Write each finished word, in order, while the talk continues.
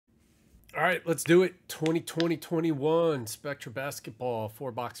All right, let's do it. 2020-21 Spectra Basketball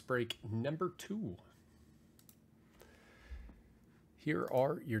 4-box break number 2. Here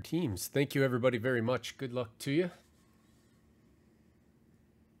are your teams. Thank you, everybody, very much. Good luck to you.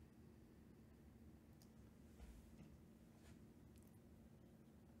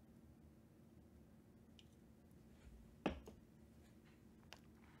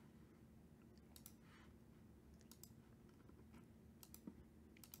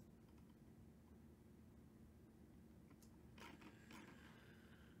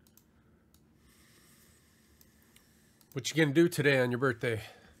 What you gonna do today on your birthday?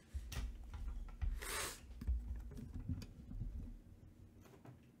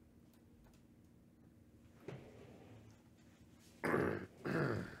 These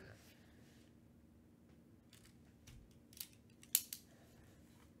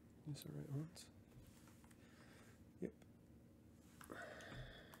are the right ones. Yep.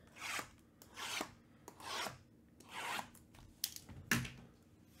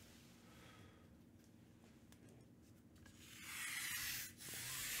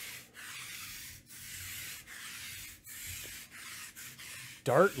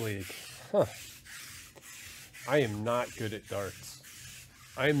 Dart League. Huh. I am not good at darts.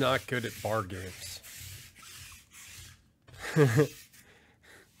 I am not good at bar games.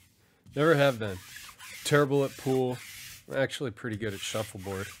 Never have been. Terrible at pool. I'm actually pretty good at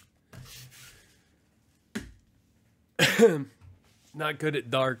shuffleboard. Not good at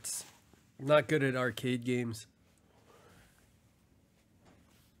darts. Not good at arcade games.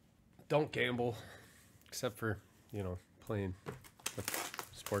 Don't gamble. Except for, you know, playing with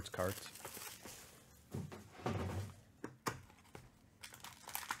sports cards.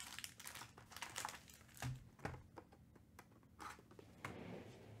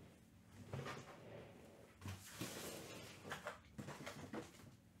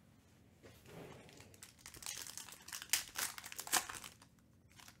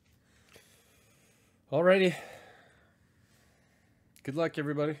 Alrighty. Good luck,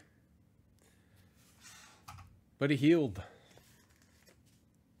 everybody. Buddy Healed.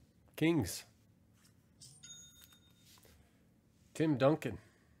 Kings. Tim Duncan.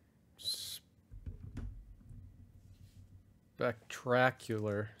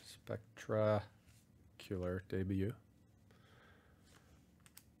 Spectacular debut.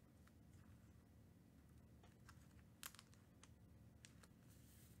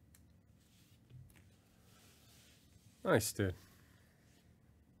 Nice, dude.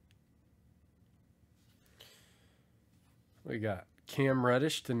 We got Cam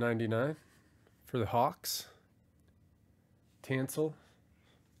Reddish to 99 for the Hawks. Tansel.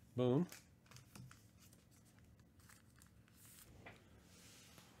 Boom.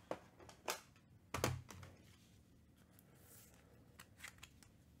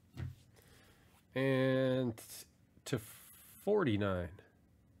 And to 49,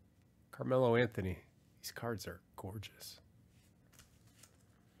 Carmelo Anthony. These cards are gorgeous.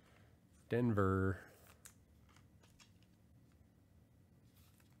 Denver.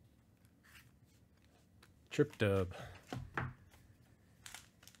 Trip Dub.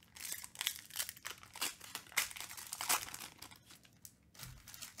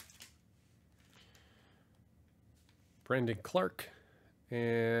 Brandon Clark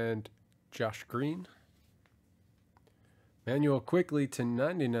and Josh Green. Manuel Quickly to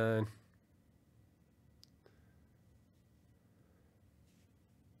 99.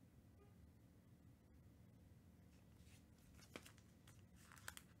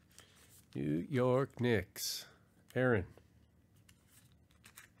 New York Knicks. Aaron.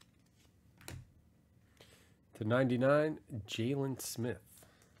 To 99, Jalen Smith.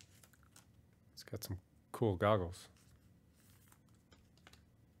 He's got some cool goggles.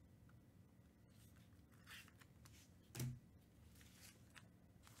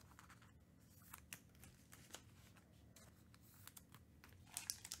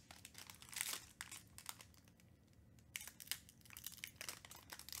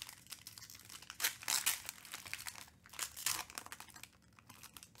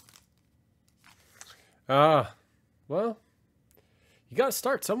 Well, you got to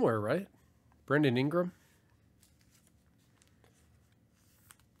start somewhere, right? Brendan Ingram.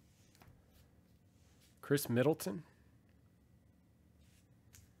 Chris Middleton.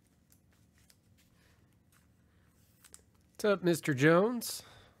 What's up, Mr. Jones?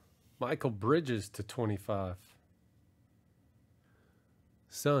 Michael Bridges to 25.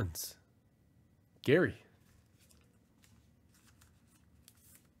 Suns. Gary.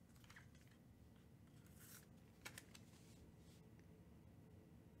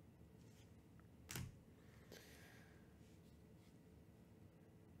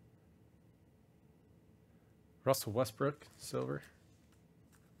 Russell Westbrook, silver.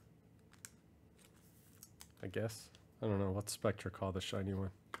 I guess. I don't know. What's Spectra call the shiny one?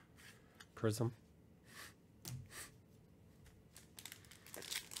 Prism.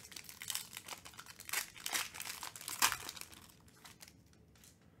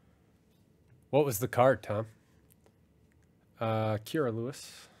 What was the card, Tom? Kira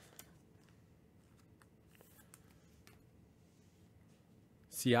Lewis.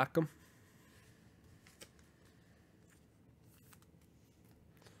 Siakam.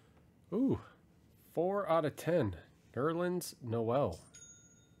 Ooh. 4 out of 10. Nerlens Noel.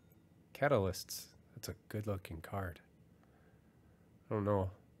 Catalysts. That's a good looking card. I don't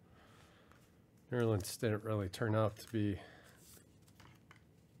know. Nerlens didn't really turn out to be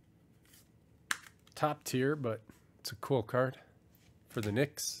top tier, but it's a cool card for the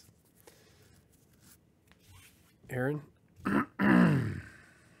Knicks. Aaron.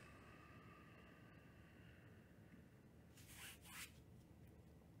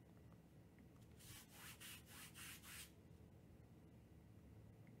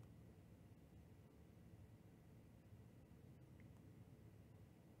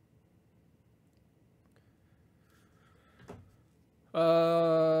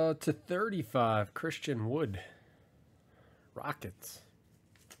 To 35, Christian Wood. Rockets.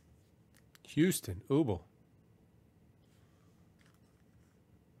 Houston, Ubel.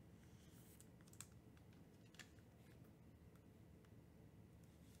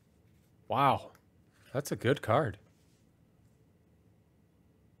 Wow, that's a good card.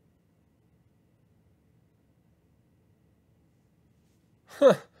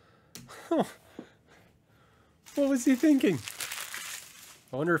 Huh. What was he thinking?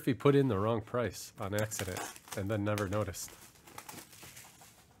 I wonder if he put in the wrong price on accident and then never noticed.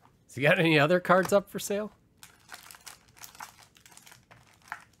 Has he got any other cards up for sale?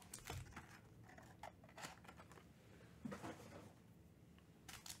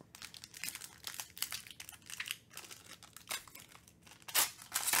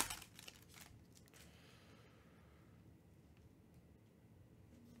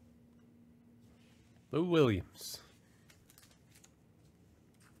 Lou Williams.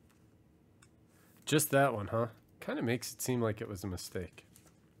 Just that one, huh? Kind of makes it seem like it was a mistake.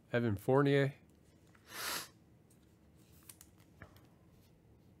 Evan Fournier.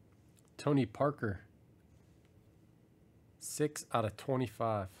 Tony Parker. 6 out of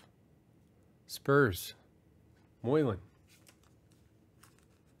 25. Spurs. Moylan.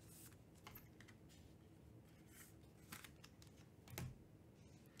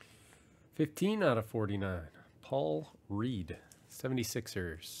 $15 out of 49. Paul Reed.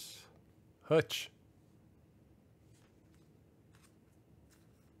 76ers. Hutch.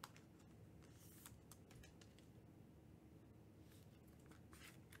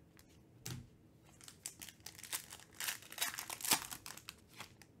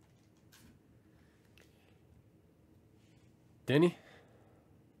 Denny.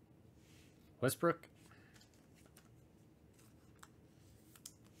 Westbrook.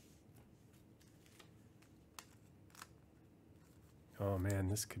 Oh man,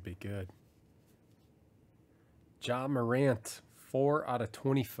 this could be good. Ja Morant, 4 out of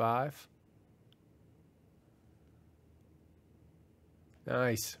 25.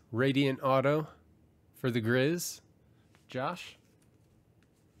 Nice. Radiant Auto for the Grizz. Josh.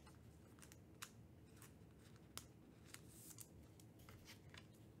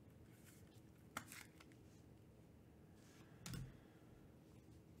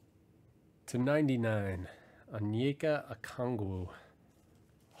 To 99, Onyeka Okongwu.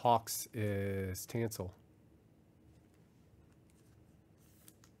 Hawks is Tansel.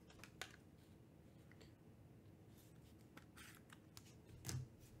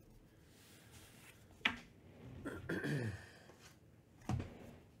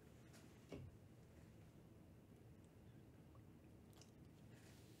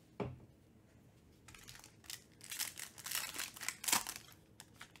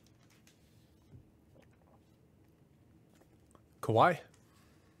 Kawhi.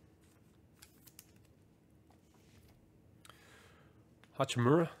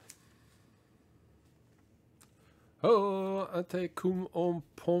 Hachimura. Oh,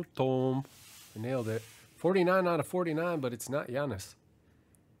 Antetokounmpo. I nailed it. 49 out of 49, but it's not Giannis.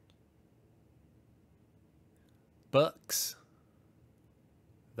 Bucks.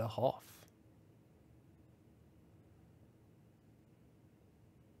 The Hoff.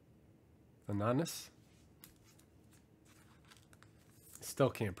 Ananas. Still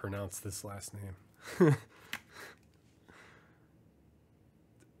can't pronounce this last name.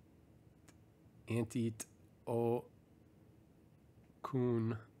 Antetokounmpo.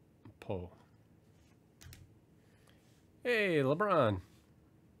 Hey, LeBron.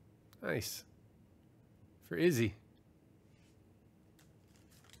 Nice. For Izzy.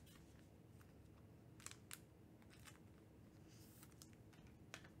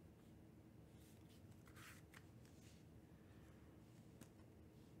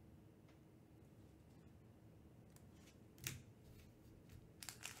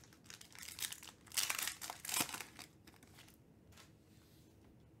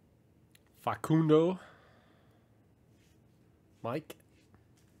 Facundo. Mike.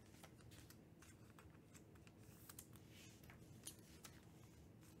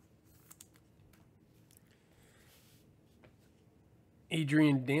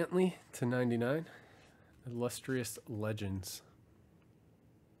 Adrian Dantley to 99. Illustrious Legends.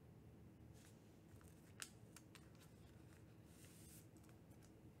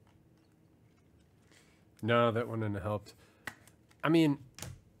 No, that wouldn't have helped. I mean,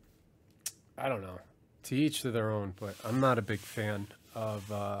 I don't know. To each to their own, but I'm not a big fan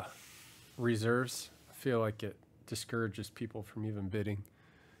of reserves. I feel like it discourages people from even bidding.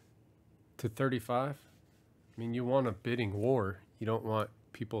 To 35, I mean, you want a bidding war. You don't want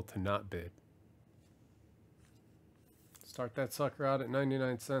people to not bid. Start that sucker out at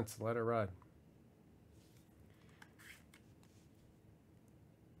 99 cents. Let it ride.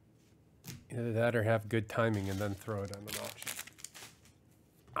 Either that or have good timing and then throw it on an auction.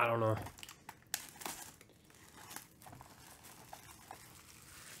 I don't know.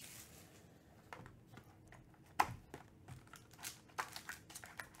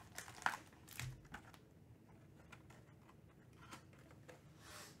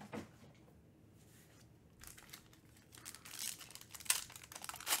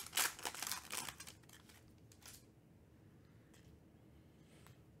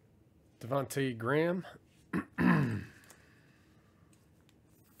 Devontae Graham.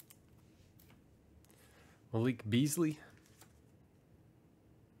 Malik Beasley.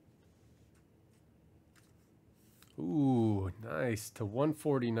 Ooh, nice. To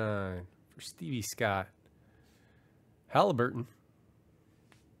 149 for Stevie Scott. Halliburton.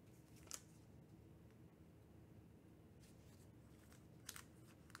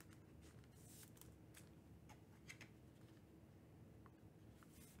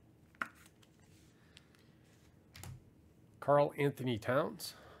 Carl Anthony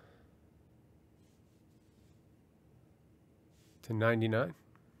Towns to 99.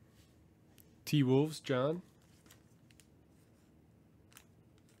 T-Wolves, John.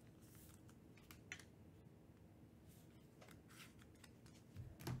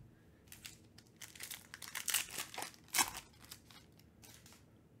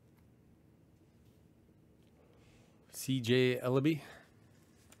 CJ Ellaby.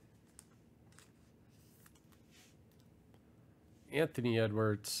 Anthony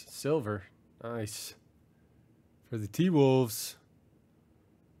Edwards, silver. Nice. For the T-Wolves.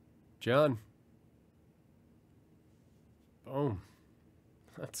 John. Boom.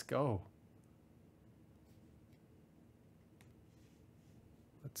 Let's go.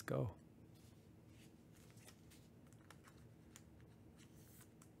 Let's go.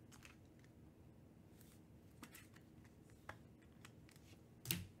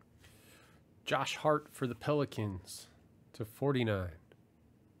 Josh Hart for the Pelicans to 49.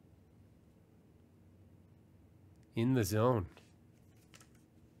 In the zone.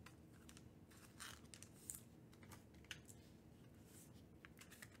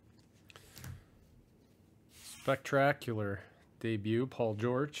 Spectacular debut, Paul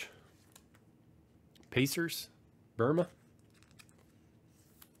George. Pacers, Burma.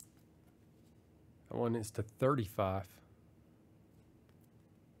 That one is to 35.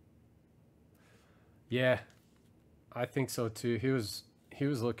 Yeah, I think so too. He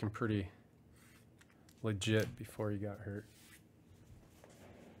was looking pretty legit before he got hurt.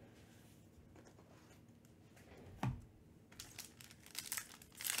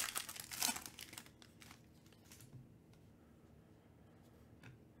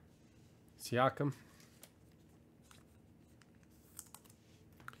 Siakam.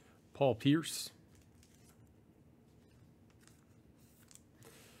 Paul Pierce.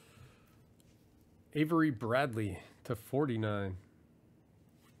 Avery Bradley to 49.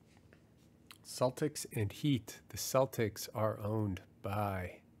 Celtics and Heat. The Celtics are owned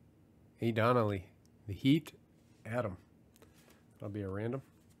by A. Donnelly. The Heat, Adam. That'll be a random.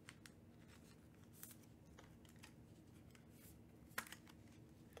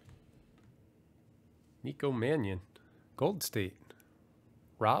 Nico Mannion. Gold State.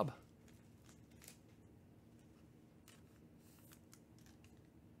 Rob.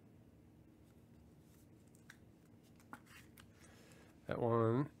 That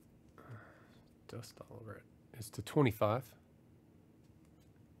one, dust all over it. is to 25.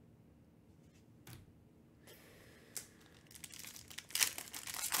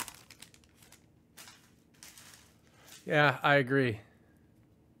 Yeah, I agree.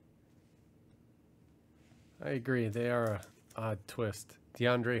 I agree. They are a odd twist.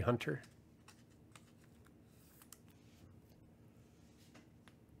 DeAndre Hunter.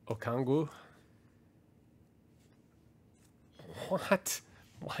 Okongwu. What?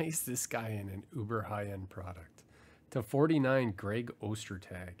 Why is this guy in an uber high-end product? To 49, Greg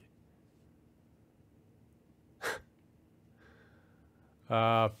Ostertag.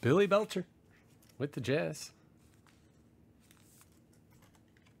 Billy Belcher with the Jazz.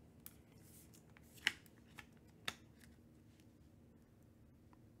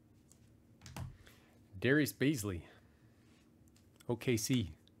 Darius Baisley, OKC.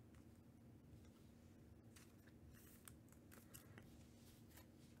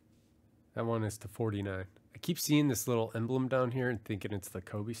 That one is to 49. I keep seeing this little emblem down here and thinking it's the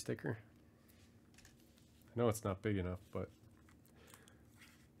Kobe sticker. I know it's not big enough, but...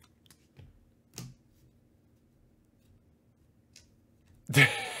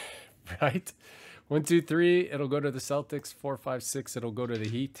 right? 1, 2, 3, it'll go to the Celtics. 4, 5, 6, it'll go to the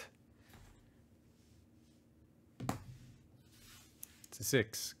Heat. It's a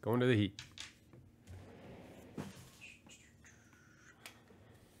 6, going to the Heat.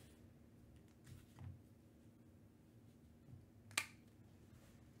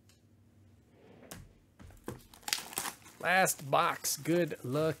 Last box. Good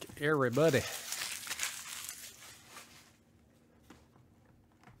luck, everybody.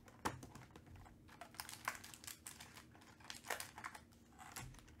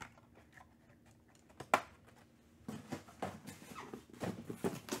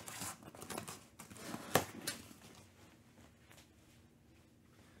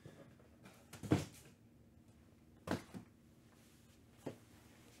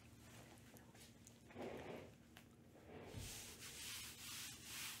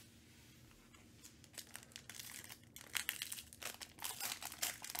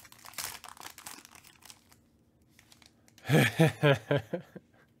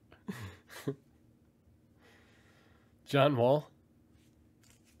 John Wall.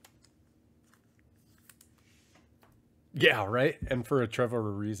 Yeah, right. And for a Trevor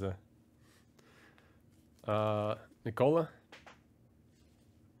Ariza. Nicola.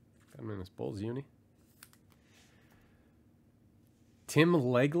 Got him in his Bulls uni. Tim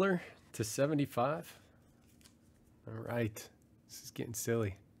Legler to 75. All right. This is getting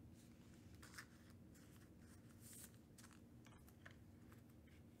silly.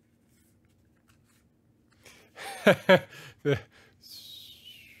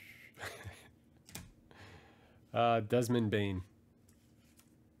 Desmond Bain.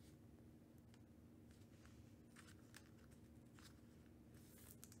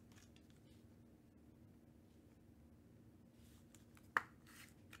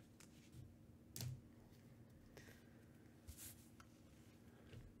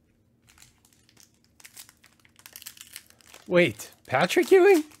 Wait, Patrick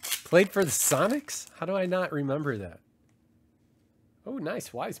Ewing played for the Sonics? How do I not remember that? Oh,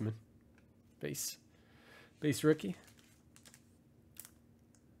 nice. Wiseman. Base rookie.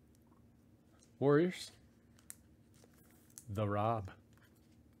 Warriors. The Rob.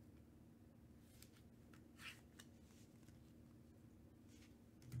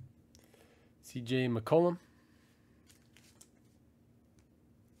 CJ McCollum.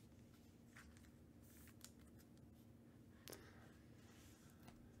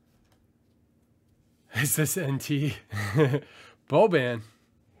 Is this NT? Boban.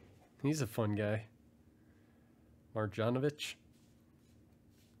 He's a fun guy. Marjanovic.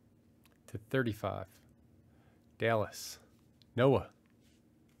 To 35. Dallas. Noah.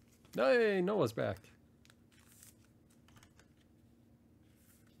 Hey, Noah's back.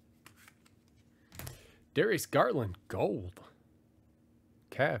 Darius Garland. Gold.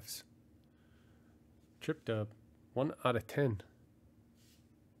 Cavs. Trip dub. 1 out of 10.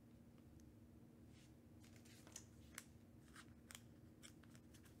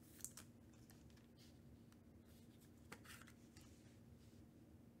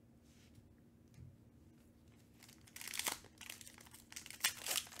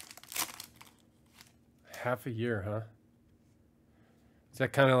 Half a year, huh? Is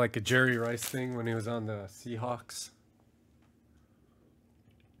that kind of like a Jerry Rice thing when he was on the Seahawks?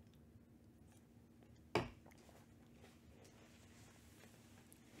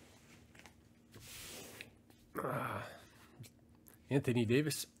 Anthony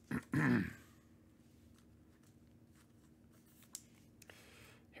Davis.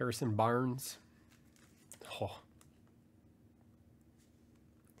 Harrison Barnes. Oh.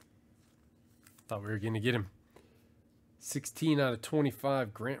 Thought we were going to get him. 16 out of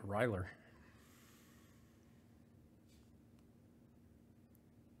 25, Grant Ryler.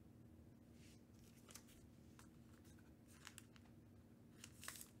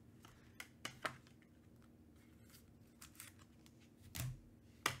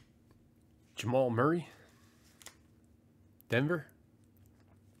 Jamal Murray. Denver.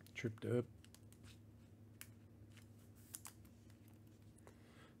 Tripped up.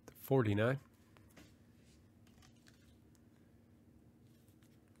 49.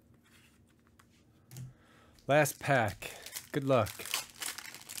 Last pack. Good luck.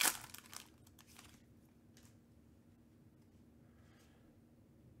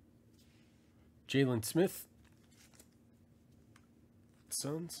 Jalen Smith.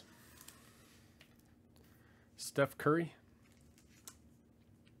 Suns. Steph Curry.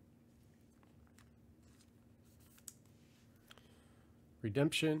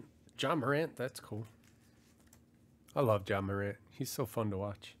 Redemption. John Morant. That's cool. I love John Morant. He's so fun to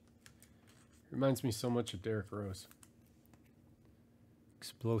watch. Reminds me so much of Derrick Rose.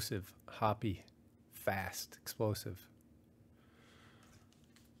 Explosive, hoppy, fast, explosive.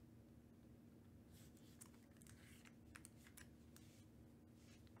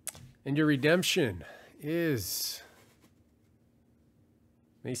 And your redemption is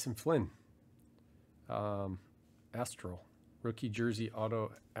Mason Flynn. Astral. Rookie jersey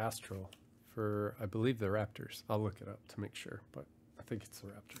auto Astral for, I believe, the Raptors. I'll look it up to make sure, but I think it's the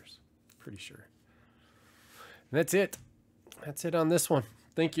Raptors. Pretty sure. And that's it. That's it on this one.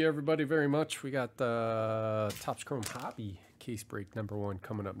 Thank you, everybody, very much. We got the Topps Chrome Hobby case break #1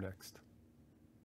 coming up next.